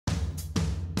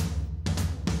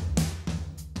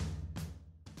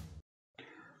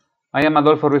I am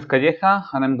Adolfo Ruiz Calleja,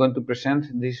 and I'm going to present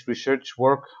this research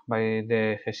work by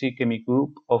the GESI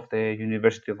group of the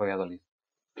University of Valladolid.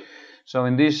 So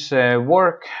in this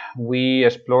work, we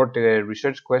explored the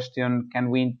research question, can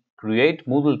we create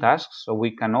Moodle tasks so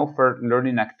we can offer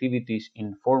learning activities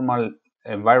in formal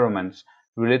environments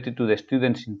related to the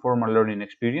students' informal learning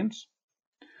experience?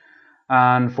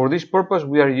 And for this purpose,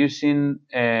 we are using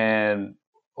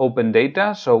open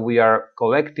data. So we are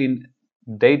collecting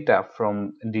data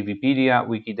from the Wikipedia,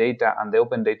 Wikidata, and the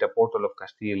Open Data Portal of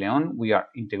Castilla y León. We are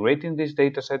integrating these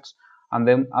data sets, and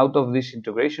then out of this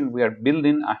integration, we are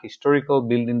building a historical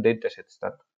building data sets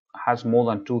that has more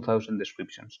than 2,000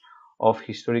 descriptions of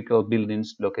historical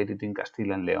buildings located in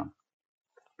Castilla and León.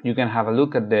 You can have a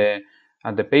look at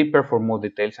the paper for more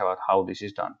details about how this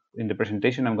is done. In the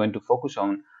presentation, I'm going to focus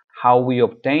on how we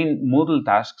obtain Moodle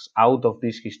tasks out of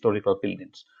these historical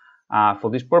buildings. For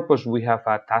this purpose, we have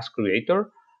a task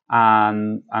creator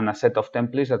and a set of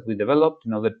templates that we developed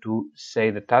in order to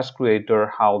say the task creator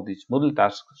how these Moodle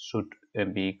tasks should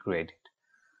be created.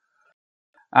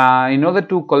 In order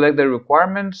to collect the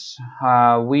requirements,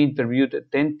 we interviewed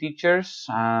 10 teachers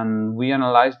and we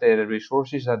analyzed the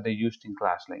resources that they used in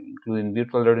class, including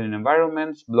virtual learning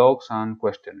environments, blogs, and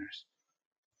questionnaires.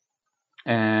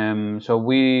 So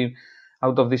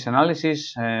out of this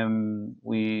analysis,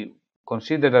 we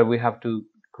consider that we have to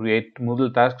create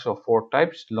Moodle tasks of 4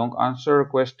 types: long answer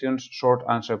questions, short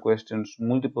answer questions,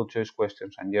 multiple choice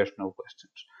questions, and yes/no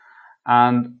questions.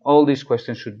 And all these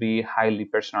questions should be highly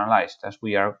personalized, as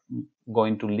we are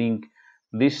going to link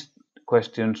these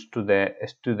questions to the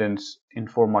student's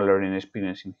informal learning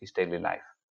experience in his daily life.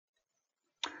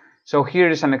 So here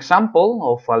is an example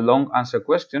of a long answer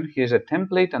question. Here's a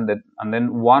template and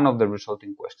then one of the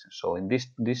resulting questions. So in this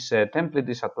template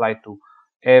is applied to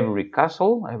every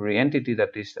castle, every entity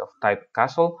that is of type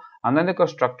castle, and then the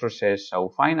constructor says, so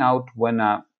find out when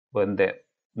the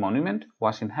monument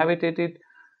was inhabited.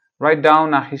 Write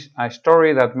down a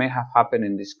story that may have happened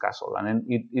in this castle, and then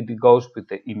it goes with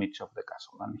the image of the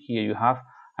castle. And here you have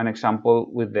an example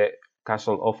with the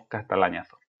castle of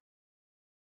Catalañazor.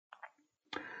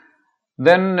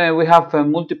 Then we have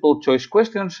multiple choice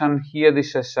questions, and here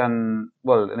this is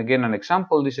again an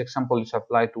example. This example is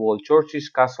applied to all churches,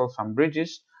 castles, and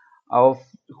bridges of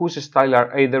whose style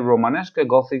are either Romanesque,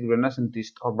 Gothic,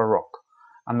 Renaissance, or Baroque.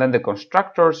 And then the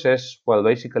constructor says, well,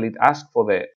 basically it asks for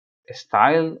the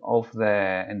style of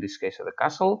in this case, of the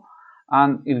castle,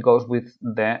 and it goes with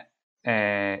the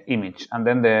image. And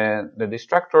then the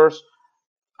distractors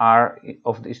are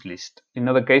of this list. In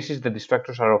other cases, the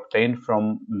distractors are obtained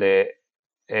from the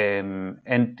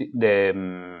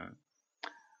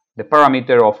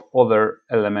parameter of other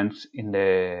elements in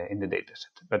the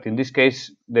dataset. But in this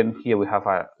case, then here we have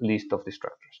a list of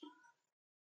distractors.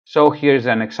 So here's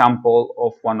an example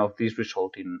of one of these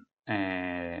resulting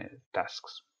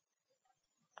tasks.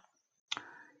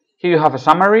 Here you have a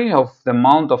summary of the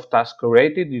amount of tasks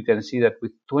created. You can see that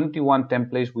with 21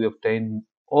 templates, we obtained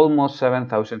almost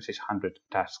 7,600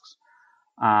 tasks.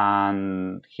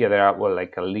 And here there are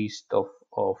like a list of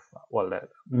the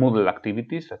Moodle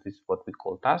activities, that is what we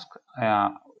call tasks,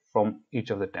 from each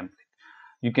of the templates.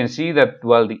 You can see that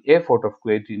the effort of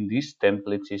creating these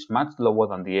templates is much lower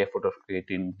than the effort of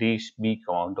creating this big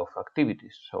amount of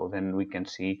activities. So then we can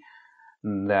see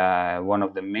one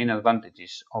of the main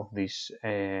advantages of this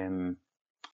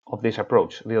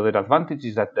approach. The other advantage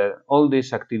is that all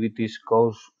these activities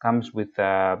comes with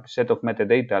a set of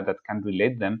metadata that can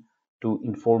relate them to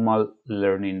informal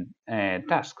learning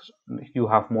tasks. You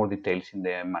have more details in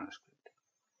the manuscript.